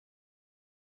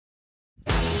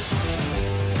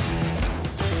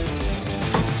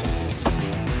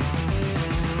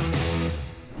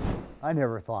I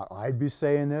never thought I'd be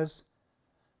saying this,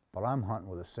 but I'm hunting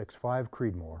with a 6.5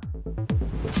 Creedmoor.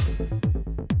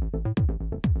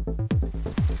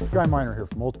 Guy Miner here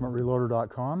from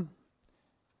UltimateReloader.com,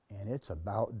 and it's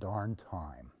about darn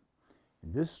time.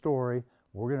 In this story,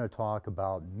 we're going to talk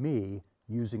about me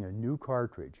using a new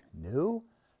cartridge. New?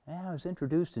 Yeah, it was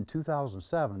introduced in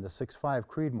 2007, the 6.5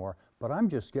 Creedmoor, but I'm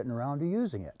just getting around to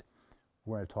using it.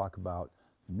 We're going to talk about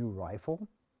the new rifle,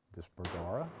 this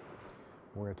Bergara.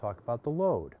 We're going to talk about the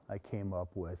load I came up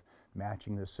with,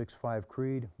 matching the 6.5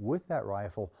 Creed with that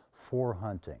rifle for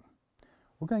hunting.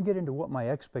 We're going to get into what my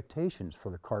expectations for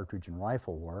the cartridge and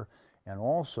rifle were, and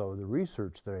also the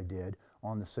research that I did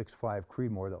on the 6.5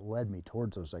 Creedmoor that led me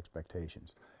towards those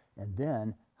expectations, and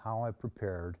then how I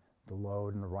prepared the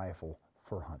load and the rifle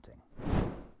for hunting.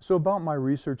 So about my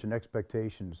research and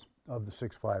expectations of the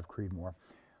 6.5 Creedmoor,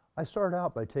 I started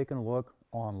out by taking a look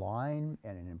online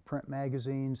and in print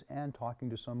magazines and talking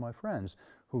to some of my friends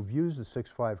who've used the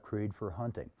 6.5 Creed for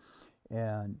hunting,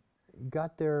 and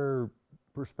got their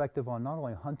perspective on not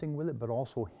only hunting with it but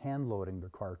also hand loading the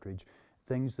cartridge,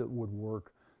 things that would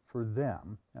work for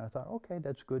them. And I thought, okay,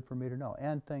 that's good for me to know,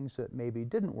 and things that maybe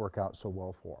didn't work out so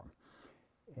well for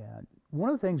them. And one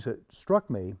of the things that struck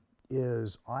me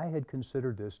is I had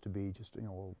considered this to be just,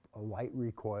 a light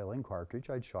recoiling cartridge.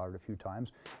 I'd shot it a few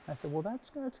times. I said, well, that's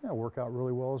going to work out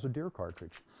really well as a deer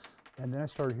cartridge. And then I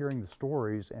started hearing the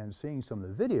stories and seeing some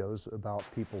of the videos about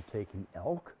people taking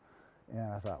elk.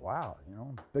 And I thought, wow,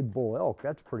 big bull elk,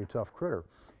 that's a pretty tough critter.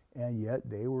 And yet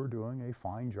they were doing a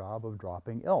fine job of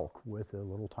dropping elk with a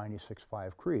little tiny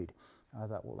 6.5 Creed. I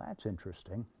thought, well, that's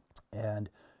interesting. And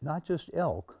not just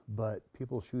elk, but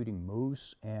people shooting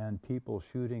moose and people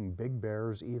shooting big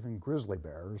bears, even grizzly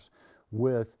bears,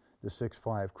 with the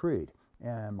 6.5 Creed.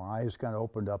 And my eyes kind of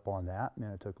opened up on that, and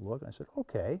I took a look and I said,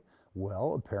 okay,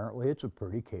 well, apparently it's a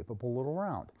pretty capable little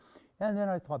round. And then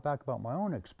I thought back about my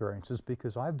own experiences,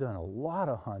 because I've done a lot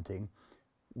of hunting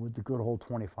with the good old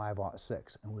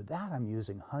 25-06. And with that, I'm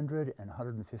using 100 and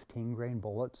 115 grain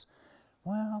bullets.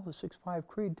 Well, the 6.5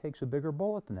 Creed takes a bigger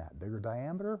bullet than that. Bigger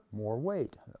diameter, more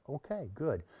weight. Okay,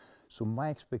 good. So my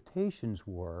expectations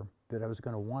were that I was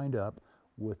going to wind up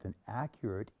with an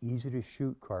accurate,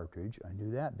 easy-to-shoot cartridge. I knew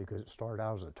that because it started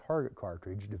out as a target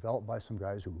cartridge developed by some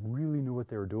guys who really knew what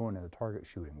they were doing in the target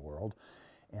shooting world.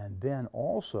 And then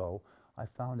also, I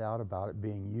found out about it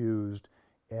being used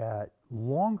at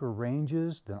longer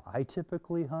ranges than I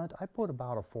typically hunt. I put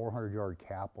about a 400-yard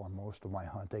cap on most of my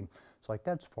hunting. It's like,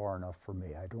 that's far enough for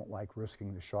me. I don't like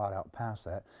risking the shot out past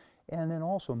that. And then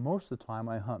also, most of the time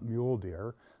I hunt mule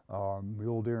deer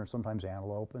and sometimes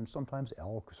antelope, and sometimes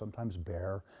elk, sometimes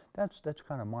bear. That's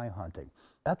kind of my hunting.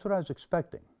 That's what I was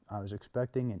expecting. I was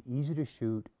expecting an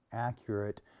easy-to-shoot,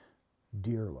 accurate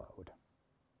deer load.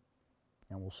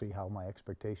 And we'll see how my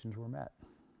expectations were met.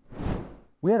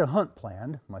 We had a hunt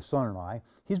planned, my son and I.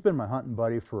 He's been my hunting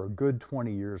buddy for a good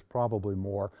 20 years, probably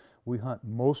more. We hunt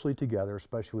mostly together,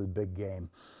 especially with big game,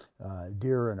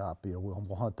 deer and up.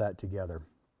 We'll hunt that together.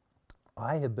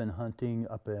 I have been hunting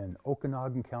up in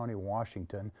Okanogan County,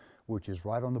 Washington, which is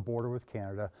right on the border with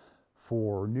Canada,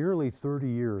 for nearly 30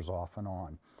 years off and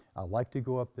on. I like to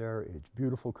go up there. It's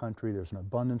beautiful country. There's an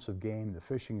abundance of game. The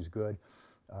fishing's good.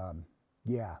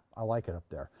 Yeah, I like it up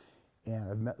there.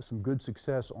 And I've met some good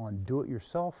success on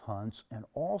do-it-yourself hunts, and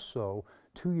also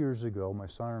 2 years ago my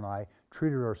son and I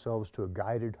treated ourselves to a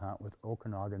guided hunt with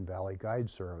Okanogan Valley Guide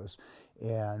Service,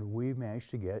 and we managed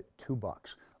to get 2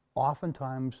 bucks.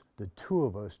 Oftentimes the two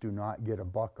of us do not get a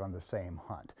buck on the same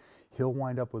hunt. He'll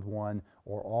wind up with one,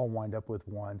 or I'll wind up with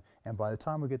one, and by the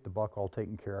time we get the buck all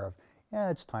taken care of,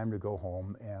 it's time to go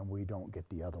home and we don't get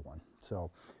the other one. So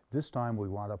this time we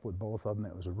wound up with both of them.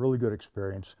 It was a really good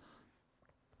experience.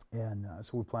 And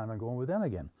so we plan on going with them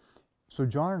again. So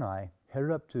John and I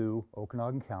headed up to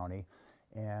Okanogan County,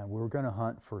 and we were going to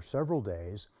hunt for several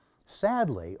days.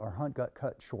 Sadly, our hunt got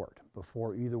cut short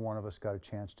before either one of us got a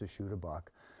chance to shoot a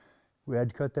buck. We had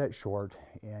to cut that short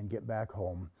and get back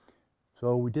home.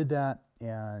 So we did that,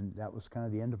 and that was kind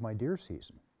of the end of my deer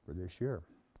season for this year.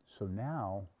 So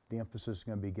now the emphasis is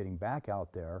going to be getting back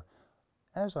out there,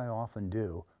 as I often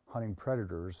do, hunting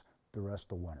predators the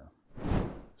rest of the winter.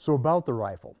 So about the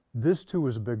rifle, this too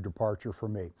was a big departure for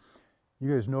me.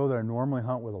 You guys know that I normally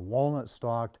hunt with a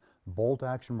walnut-stocked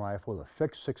bolt-action rifle with a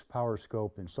fixed 6-power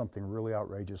scope and something really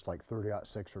outrageous like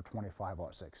 30-06 or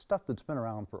 25-06, stuff that's been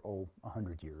around for,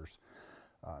 100 years.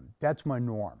 That's my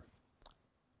norm.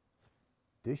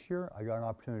 This year, I got an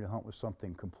opportunity to hunt with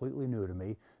something completely new to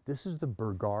me. This is the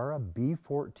Bergara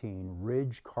B14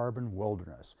 Ridge Carbon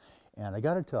Wilderness. And I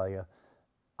got to tell you,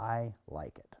 I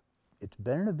like it. It's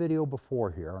been in a video before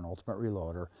here on Ultimate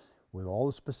Reloader with all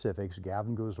the specifics.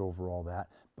 Gavin goes over all that,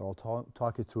 but I'll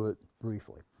talk you through it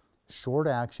briefly. Short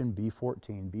action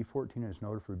B14. B14 is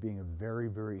noted for being a very,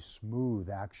 very smooth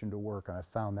action to work, and I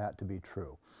found that to be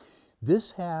true.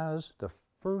 This has, the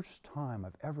first time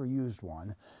I've ever used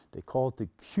one, they call it the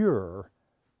Cure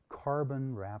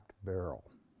carbon wrapped barrel.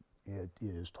 It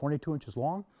is 22 inches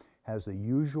long, has the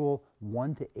usual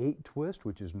 1 to 8 twist,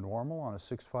 which is normal on a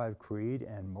 6.5 Creed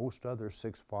and most other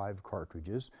 6.5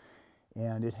 cartridges.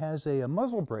 And it has a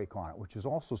muzzle brake on it, which is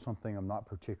also something I'm not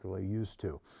particularly used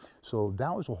to. So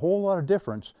that was a whole lot of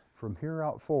difference from here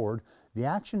out forward. The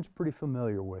action's pretty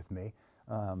familiar with me,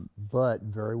 but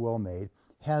very well made.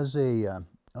 Has a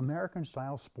American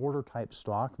style sporter type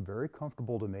stock, very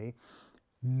comfortable to me,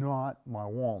 not my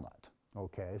walnut.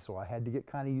 Okay, so I had to get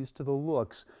kind of used to the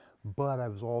looks, but I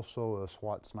was also a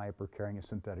SWAT sniper carrying a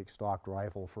synthetic stock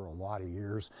rifle for a lot of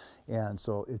years, and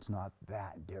so it's not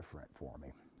that different for me.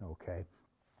 Okay,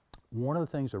 one of the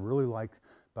things I really like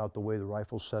about the way the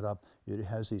rifle's set up, it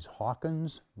has these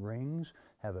Hawkins rings,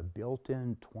 have a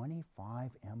built-in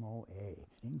 25 MOA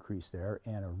increase there,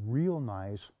 and a real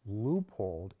nice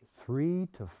loop-hold 3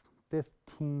 to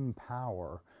 15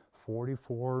 power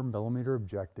 44 millimeter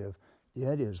objective.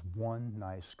 It is one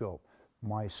nice scope.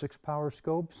 My 6-power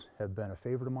scopes have been a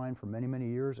favorite of mine for many, many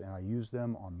years, and I use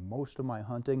them on most of my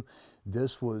hunting.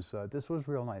 This was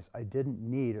real nice. I didn't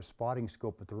need a spotting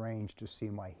scope at the range to see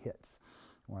my hits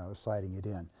when I was sighting it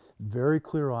in. Very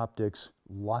clear optics,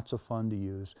 lots of fun to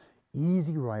use,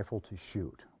 easy rifle to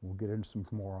shoot. We'll get into some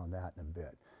more on that in a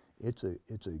bit. It's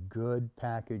a good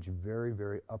package, very,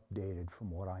 very updated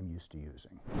from what I'm used to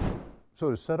using.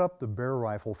 So to set up the bear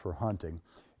rifle for hunting,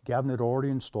 Gavin had already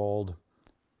installed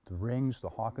the rings, the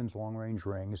Hawkins long-range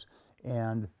rings,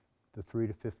 and the 3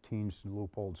 to 15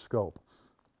 loop-hold scope.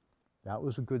 That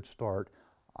was a good start.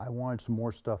 I wanted some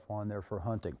more stuff on there for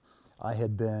hunting. I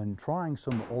had been trying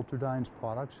some Ultradyne's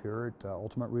products here at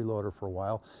Ultimate Reloader for a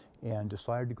while, and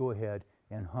decided to go ahead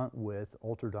and hunt with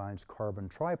Ultradyne's carbon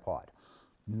tripod.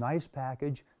 Nice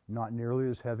package, not nearly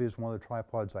as heavy as one of the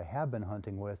tripods I have been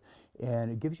hunting with,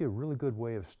 and it gives you a really good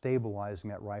way of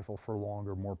stabilizing that rifle for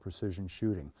longer, more precision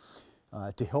shooting.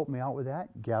 To help me out with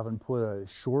that, Gavin put a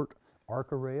short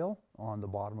Arca rail on the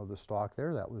bottom of the stock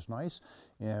there. That was nice,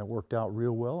 and it worked out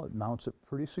real well. It mounts it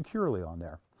pretty securely on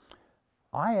there.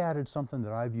 I added something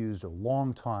that I've used a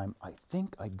long time. I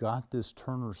think I got this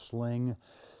Turner sling,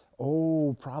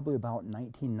 probably about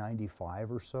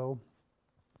 1995 or so.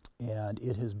 And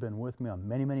it has been with me on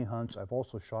many, many hunts. I've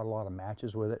also shot a lot of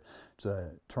matches with it. It's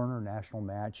a Turner National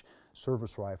Match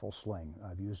service rifle sling.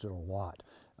 I've used it a lot.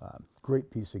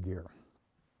 Great piece of gear.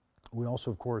 We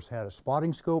also, of course, had a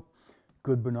spotting scope,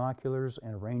 good binoculars,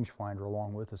 and a rangefinder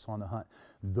along with us on the hunt.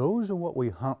 Those are what we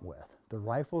hunt with. The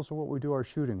rifles are what we do our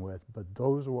shooting with, but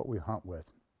those are what we hunt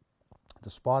with. The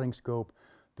spotting scope,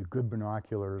 the good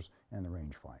binoculars, and the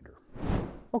rangefinder.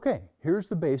 Okay, here's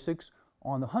the basics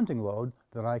on the hunting load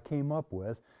that I came up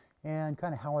with and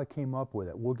kind of how I came up with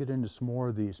it. We'll get into some more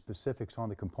of the specifics on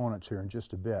the components here in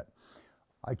just a bit.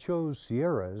 I chose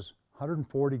Sierra's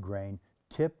 140 grain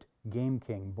tipped Game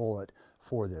King bullet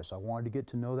for this. I wanted to get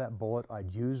to know that bullet.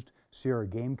 I'd used Sierra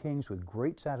Game Kings with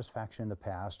great satisfaction in the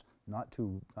past, not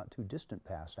too distant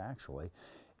past actually,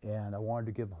 and I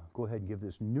wanted to go ahead and give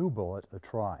this new bullet a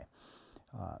try.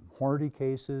 Hornady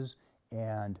cases,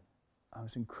 and I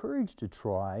was encouraged to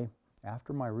try,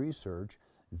 after my research,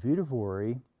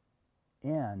 Vitavori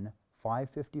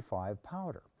N555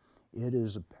 powder. It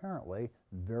is apparently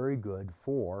very good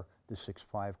for the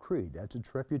 6.5 Creed. That's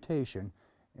its reputation,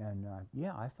 and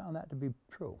yeah, I found that to be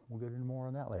true. We'll get into more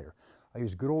on that later. I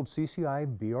use good old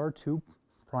CCI BR2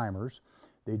 primers.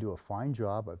 They do a fine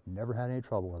job. I've never had any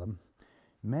trouble with them.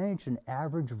 Managed an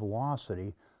average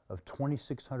velocity of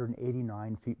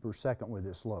 2,689 feet per second with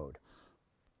this load.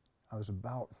 I was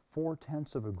about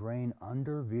 0.4 of a grain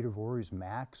under Vitavori's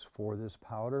max for this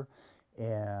powder,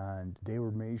 and they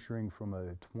were measuring from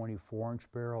a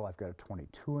 24-inch barrel. I've got a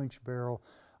 22-inch barrel.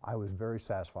 I was very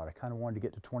satisfied. I kind of wanted to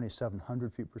get to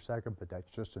 2,700 feet per second, but that's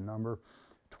just a number.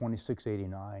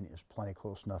 2,689 is plenty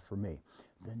close enough for me.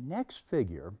 The next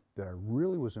figure that I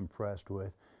really was impressed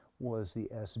with was the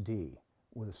SD.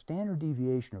 With a standard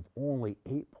deviation of only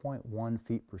 8.1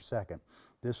 feet per second,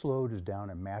 this load is down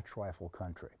in match rifle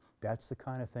country. That's the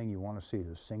kind of thing you want to see,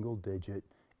 the single-digit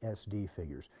SD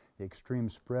figures. The extreme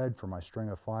spread for my string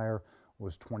of fire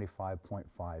was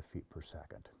 25.5 feet per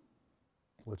second.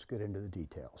 Let's get into the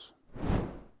details.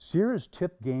 Sierra's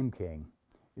Tip Game King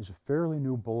is a fairly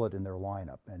new bullet in their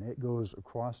lineup, and it goes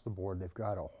across the board. They've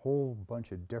got a whole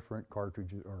bunch of different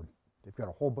cartridges, or they've got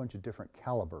a whole bunch of different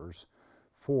calibers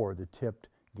for the tipped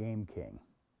Game King.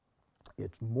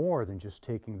 It's more than just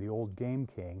taking the old Game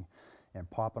King and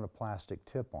popping a plastic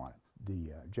tip on it.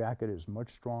 The jacket is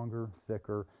much stronger,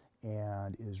 thicker,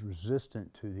 and is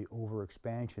resistant to the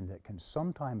overexpansion that can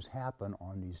sometimes happen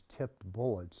on these tipped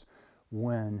bullets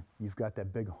when you've got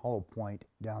that big hollow point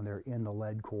down there in the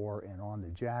lead core and on the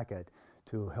jacket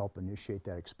to help initiate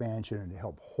that expansion and to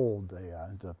help hold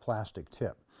the plastic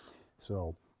tip.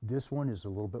 So this one is a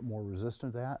little bit more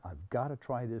resistant to that. I've got to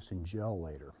try this in gel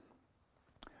later.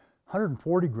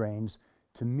 140 grains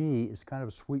to me is kind of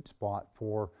a sweet spot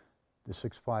for the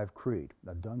 6.5 Creed.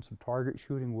 I've done some target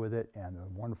shooting with it, and the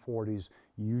 140s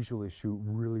usually shoot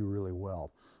really, really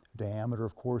well. Diameter,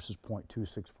 of course, is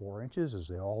 0.264 inches, as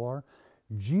they all are.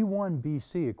 G1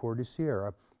 BC, according to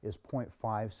Sierra, is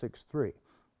 0.563.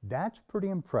 That's pretty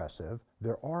impressive.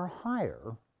 There are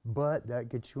higher, but that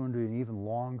gets you into an even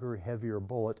longer, heavier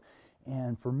bullet.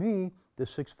 And for me, the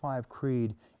 6.5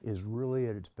 Creed is really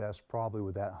at its best probably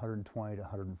with that 120 to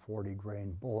 140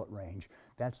 grain bullet range.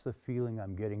 That's the feeling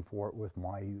I'm getting for it with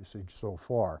my usage so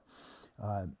far.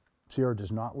 Sierra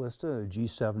does not list a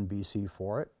G7 BC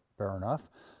for it. Fair enough.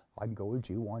 I can go with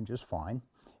G1 just fine.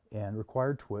 And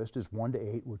required twist is 1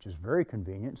 to 8, which is very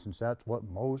convenient since that's what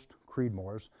most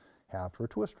Creedmoors have for a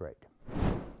twist rate.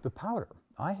 The powder.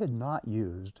 I had not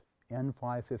used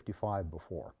N555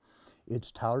 before.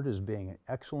 It's touted as being an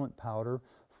excellent powder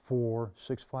for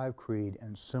 6.5 Creed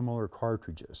and similar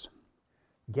cartridges.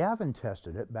 Gavin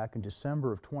tested it back in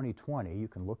December of 2020. You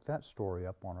can look that story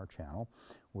up on our channel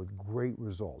with great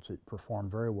results. It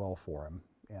performed very well for him.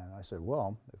 And I said,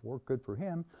 well, if it worked good for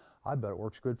him, I bet it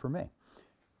works good for me.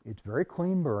 It's very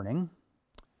clean burning.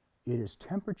 It is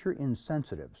temperature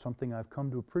insensitive, something I've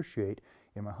come to appreciate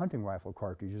in my hunting rifle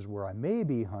cartridges where I may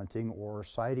be hunting or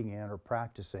sighting in or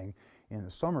practicing in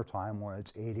the summertime when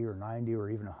it's 80 or 90 or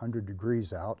even 100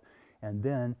 degrees out. And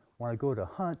then when I go to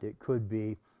hunt, it could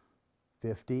be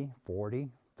 50, 40,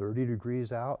 30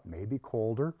 degrees out, maybe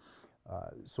colder.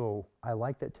 So I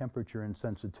like that temperature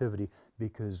insensitivity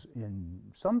because in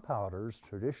some powders,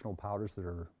 traditional powders that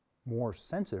are more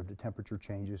sensitive to temperature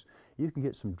changes, you can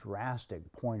get some drastic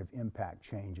point of impact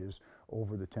changes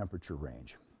over the temperature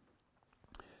range.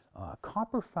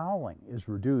 Copper fouling is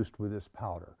reduced with this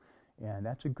powder, and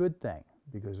that's a good thing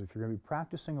because if you're going to be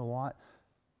practicing a lot,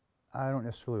 I don't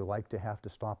necessarily like to have to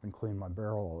stop and clean my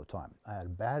barrel all the time. I had a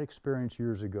bad experience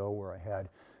years ago where I had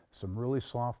some really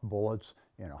soft bullets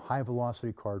in a high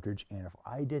velocity cartridge, and if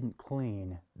I didn't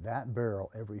clean that barrel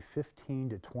every 15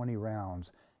 to 20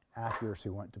 rounds, accuracy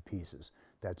went to pieces.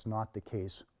 That's not the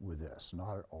case with this,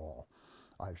 not at all.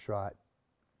 I've shot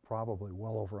probably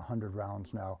well over 100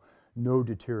 rounds now, no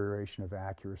deterioration of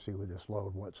accuracy with this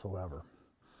load whatsoever.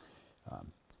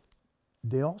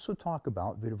 They also talk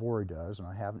about, Vitavori does, and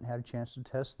I haven't had a chance to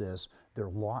test this, their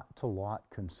lot-to-lot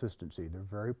consistency. They're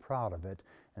very proud of it,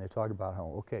 and they talk about how,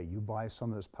 okay, you buy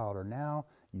some of this powder now,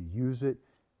 you use it,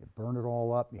 you burn it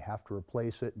all up, you have to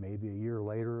replace it maybe a year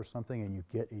later or something, and you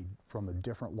get from a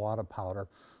different lot of powder,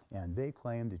 and they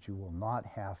claim that you will not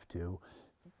have to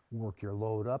work your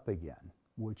load up again,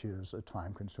 which is a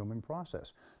time-consuming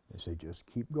process. They say just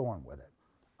keep going with it.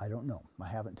 I don't know. I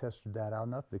haven't tested that out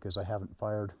enough because I haven't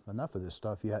fired enough of this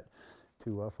stuff yet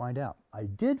to find out. I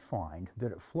did find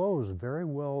that it flows very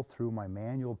well through my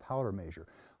manual powder measure.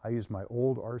 I use my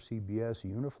old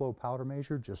RCBS Uniflow powder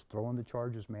measure, just throwing the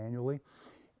charges manually.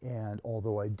 And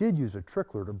although I did use a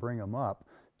trickler to bring them up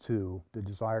to the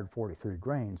desired 43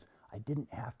 grains, I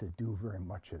didn't have to do very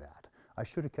much of that. I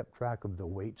should have kept track of the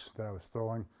weights that I was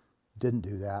throwing. Didn't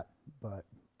do that, but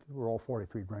they were all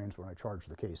 43 grains when I charged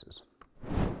the cases.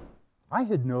 I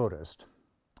had noticed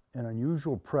an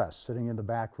unusual press sitting in the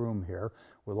back room here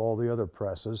with all the other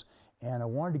presses, and I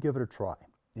wanted to give it a try.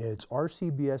 It's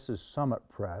RCBS's Summit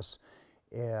Press,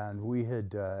 and we had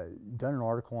done an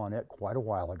article on it quite a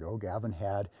while ago, Gavin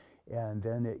had, and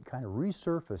then it kind of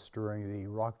resurfaced during the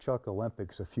Rock Chuck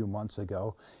Olympics a few months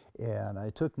ago, and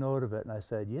I took note of it and I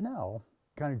said, you know,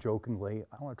 kind of jokingly,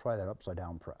 I want to try that upside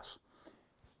down press.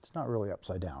 It's not really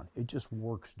upside down, it just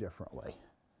works differently.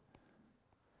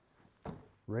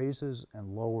 Raises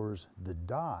and lowers the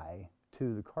die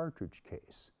to the cartridge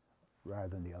case rather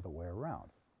than the other way around.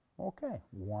 Okay,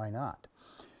 why not?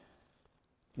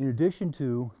 In addition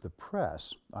to the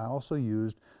press, I also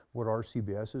used what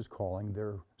RCBS is calling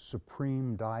their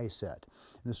Supreme die set.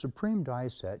 And the Supreme die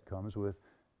set comes with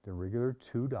the regular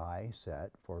 2-die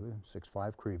set for the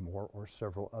 6.5 Creedmoor or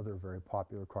several other very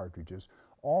popular cartridges.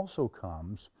 Also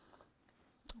comes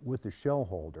with the shell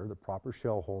holder, the proper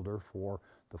shell holder for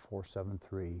the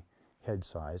 473 head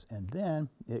size, and then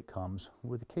it comes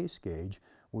with a case gauge,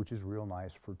 which is real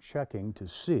nice for checking to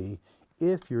see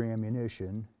if your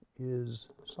ammunition is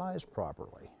sized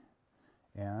properly.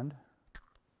 And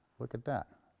look at that,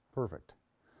 perfect.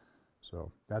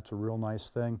 So that's a real nice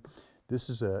thing. This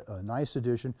is a nice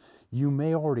addition. You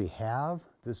may already have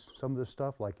some of this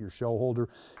stuff, like your shell holder.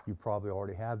 You probably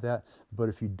already have that. But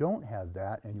if you don't have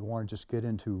that and you want to just get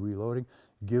into reloading,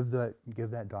 give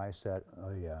that die set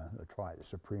a try, the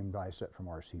Supreme die set from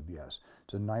RCBS.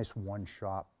 It's a nice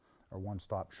one-stop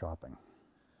shopping.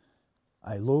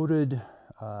 I loaded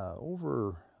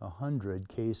over 100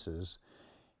 cases,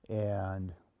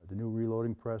 and the new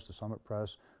reloading press, the Summit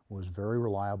press, was very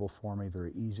reliable for me,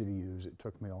 very easy to use. It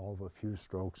took me all of a few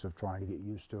strokes of trying to get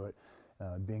used to it,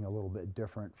 being a little bit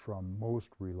different from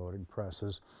most reloading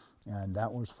presses, and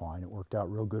that was fine. It worked out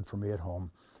real good for me at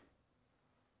home.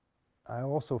 I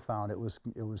also found it was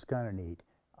kind of neat.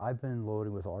 I've been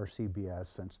loading with RCBS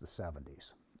since the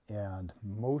 70s, and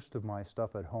most of my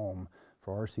stuff at home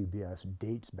for RCBS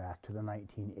dates back to the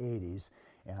 1980s,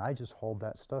 and I just hauled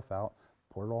that stuff out,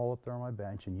 put it all up there on my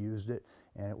bench and used it,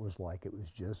 and it was like it was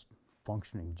just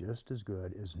functioning just as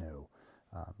good as new.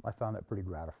 I found that pretty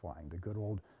gratifying. The good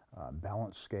old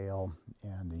balance scale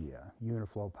and the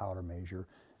Uniflow powder measure,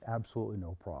 absolutely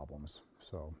no problems.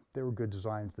 So they were good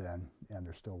designs then, and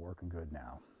they're still working good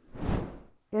now.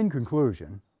 In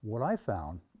conclusion, what I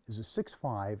found is a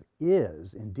 6.5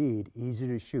 is indeed easy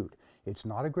to shoot. It's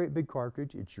not a great big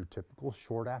cartridge. It's your typical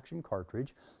short action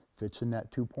cartridge. Fits in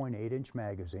that 2.8-inch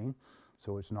magazine.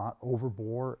 So it's not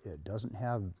overbore, it doesn't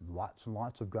have lots and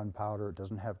lots of gunpowder, it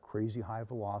doesn't have crazy high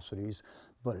velocities,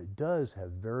 but it does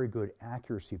have very good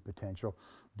accuracy potential.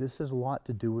 This has a lot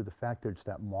to do with the fact that it's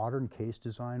that modern case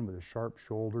design with the sharp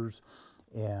shoulders,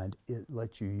 and it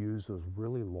lets you use those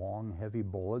really long, heavy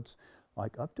bullets,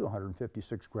 like up to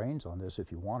 156 grains on this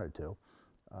if you wanted to.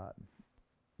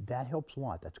 That helps a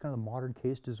lot. That's kind of the modern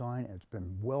case design, and it's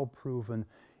been well proven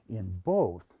in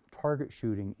both target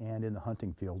shooting and in the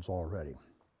hunting fields already.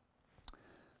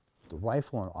 The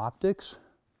rifle and optics,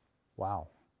 wow,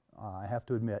 I have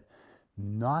to admit,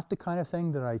 not the kind of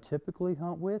thing that I typically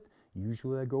hunt with.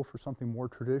 Usually I go for something more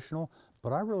traditional,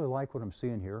 but I really like what I'm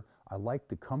seeing here. I like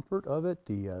the comfort of it.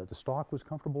 The stock was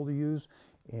comfortable to use,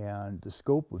 and the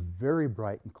scope was very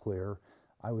bright and clear.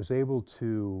 I was able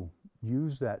to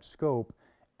use that scope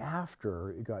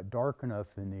after it got dark enough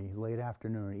in the late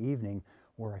afternoon and evening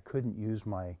where I couldn't use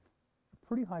my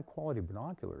pretty high quality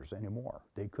binoculars anymore.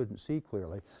 They couldn't see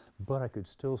clearly, but I could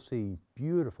still see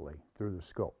beautifully through the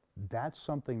scope. That's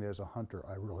something that as a hunter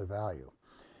I really value.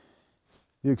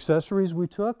 The accessories we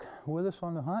took with us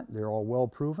on the hunt, they're all well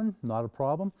proven, not a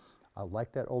problem. I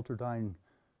like that Ultradyne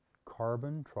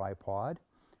carbon tripod.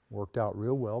 Worked out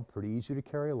real well, pretty easy to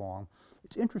carry along.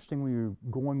 It's interesting when you're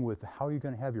going with how you're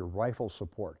going to have your rifle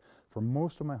support. For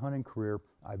most of my hunting career,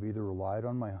 I've either relied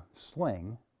on my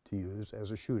sling to use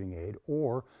as a shooting aid,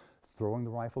 or throwing the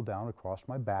rifle down across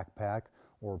my backpack,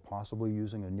 or possibly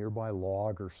using a nearby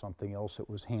log or something else that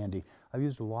was handy. I've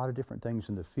used a lot of different things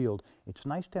in the field. It's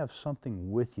nice to have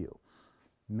something with you.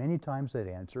 Many times that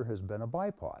answer has been a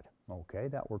bipod. Okay,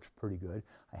 that works pretty good.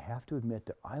 I have to admit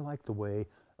that I like the way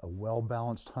a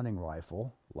well-balanced hunting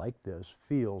rifle like this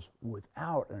feels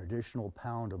without an additional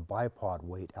pound of bipod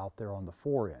weight out there on the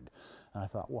forend. And I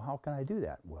thought, well, how can I do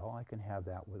that? Well, I can have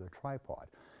that with a tripod.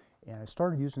 And I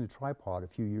started using the tripod a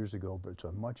few years ago, but it's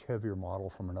a much heavier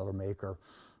model from another maker.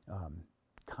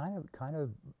 Kind of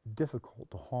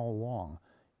difficult to haul along.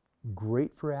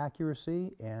 Great for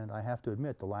accuracy, and I have to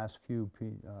admit the last few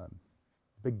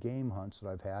big game hunts that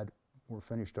I've had were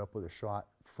finished up with a shot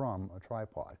from a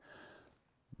tripod.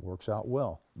 Works out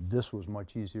well. This was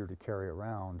much easier to carry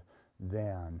around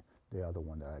than the other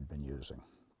one that I'd been using.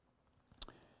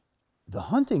 The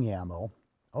hunting ammo,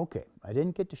 okay, I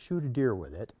didn't get to shoot a deer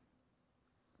with it.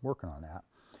 Working on that.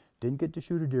 Didn't get to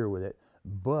shoot a deer with it,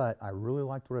 but I really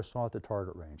liked what I saw at the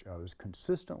target range. I was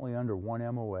consistently under 1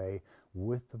 MOA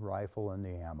with the rifle and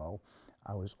the ammo.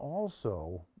 I was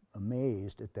also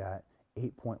amazed at that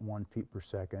 8.1 feet per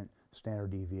second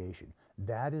standard deviation.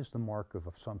 That is the mark of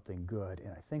something good,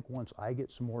 and I think once I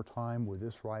get some more time with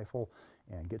this rifle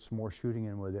and get some more shooting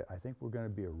in with it, I think we're going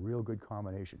to be a real good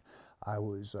combination. I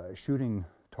was shooting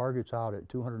targets out at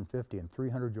 250 and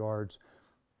 300 yards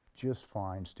just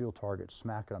fine, steel targets,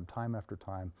 smacking them time after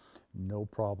time, no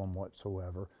problem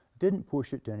whatsoever. Didn't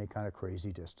push it to any kind of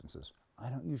crazy distances. I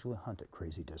don't usually hunt at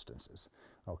crazy distances.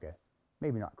 Okay,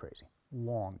 maybe not crazy,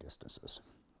 long distances.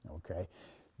 Okay,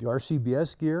 the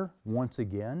RCBS gear, once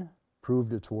again,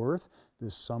 proved its worth.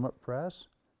 This Summit press,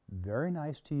 very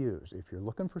nice to use. If you're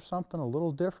looking for something a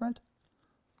little different,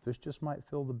 this just might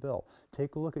fill the bill.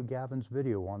 Take a look at Gavin's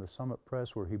video on the Summit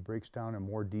press where he breaks down in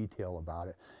more detail about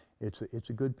it. it's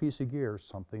a good piece of gear,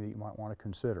 something that you might want to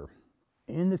consider.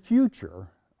 In the future,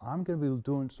 I'm going to be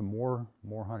doing some more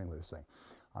hunting with this thing.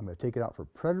 I'm going to take it out for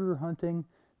predator hunting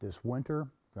this winter. I'm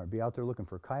going to be out there looking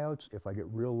for coyotes. If I get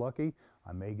real lucky,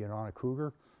 I may get on a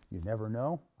cougar. You never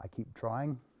know. I keep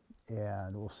trying,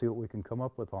 and we'll see what we can come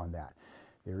up with on that.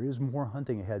 There is more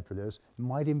hunting ahead for this. It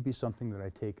might even be something that I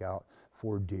take out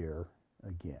for deer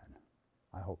again.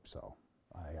 I hope so.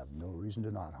 I have no reason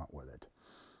to not hunt with it.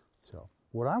 So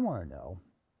what I want to know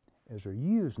is, are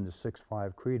you using the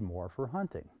 6.5 Creedmoor for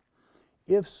hunting?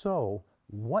 If so,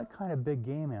 what kind of big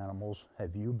game animals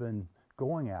have you been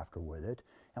going after with it,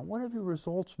 and what have your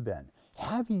results been?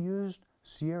 Have you used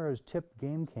Sierra's Tip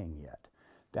Game King yet?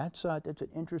 That's an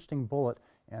interesting bullet,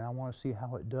 and I want to see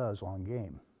how it does on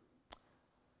game.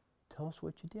 Tell us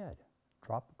what you did.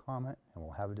 Drop a comment and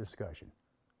we'll have a discussion.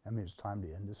 That means it's time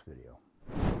to end this video.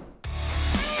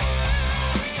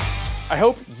 I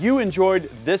hope you enjoyed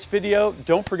this video.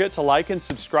 Don't forget to like and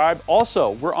subscribe.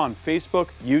 Also, we're on Facebook,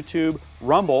 YouTube,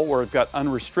 Rumble, where we've got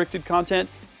unrestricted content,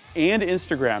 and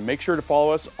Instagram. Make sure to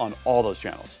follow us on all those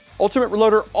channels. Ultimate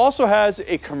Reloader also has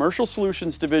a commercial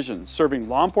solutions division serving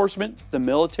law enforcement, the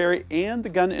military, and the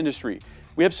gun industry.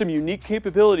 We have some unique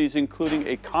capabilities, including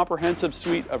a comprehensive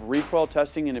suite of recoil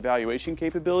testing and evaluation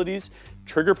capabilities,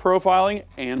 trigger profiling,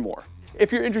 and more.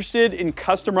 If you're interested in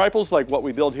custom rifles like what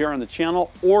we build here on the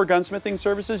channel, or gunsmithing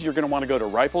services, you're going to want to go to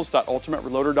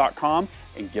rifles.ultimatereloader.com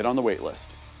and get on the wait list.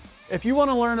 If you want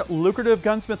to learn lucrative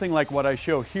gunsmithing like what I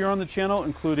show here on the channel,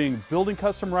 including building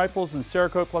custom rifles and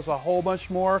Cerakote plus a whole bunch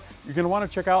more, you're going to want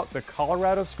to check out the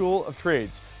Colorado School of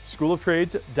Trades,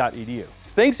 schooloftrades.edu.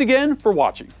 Thanks again for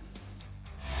watching.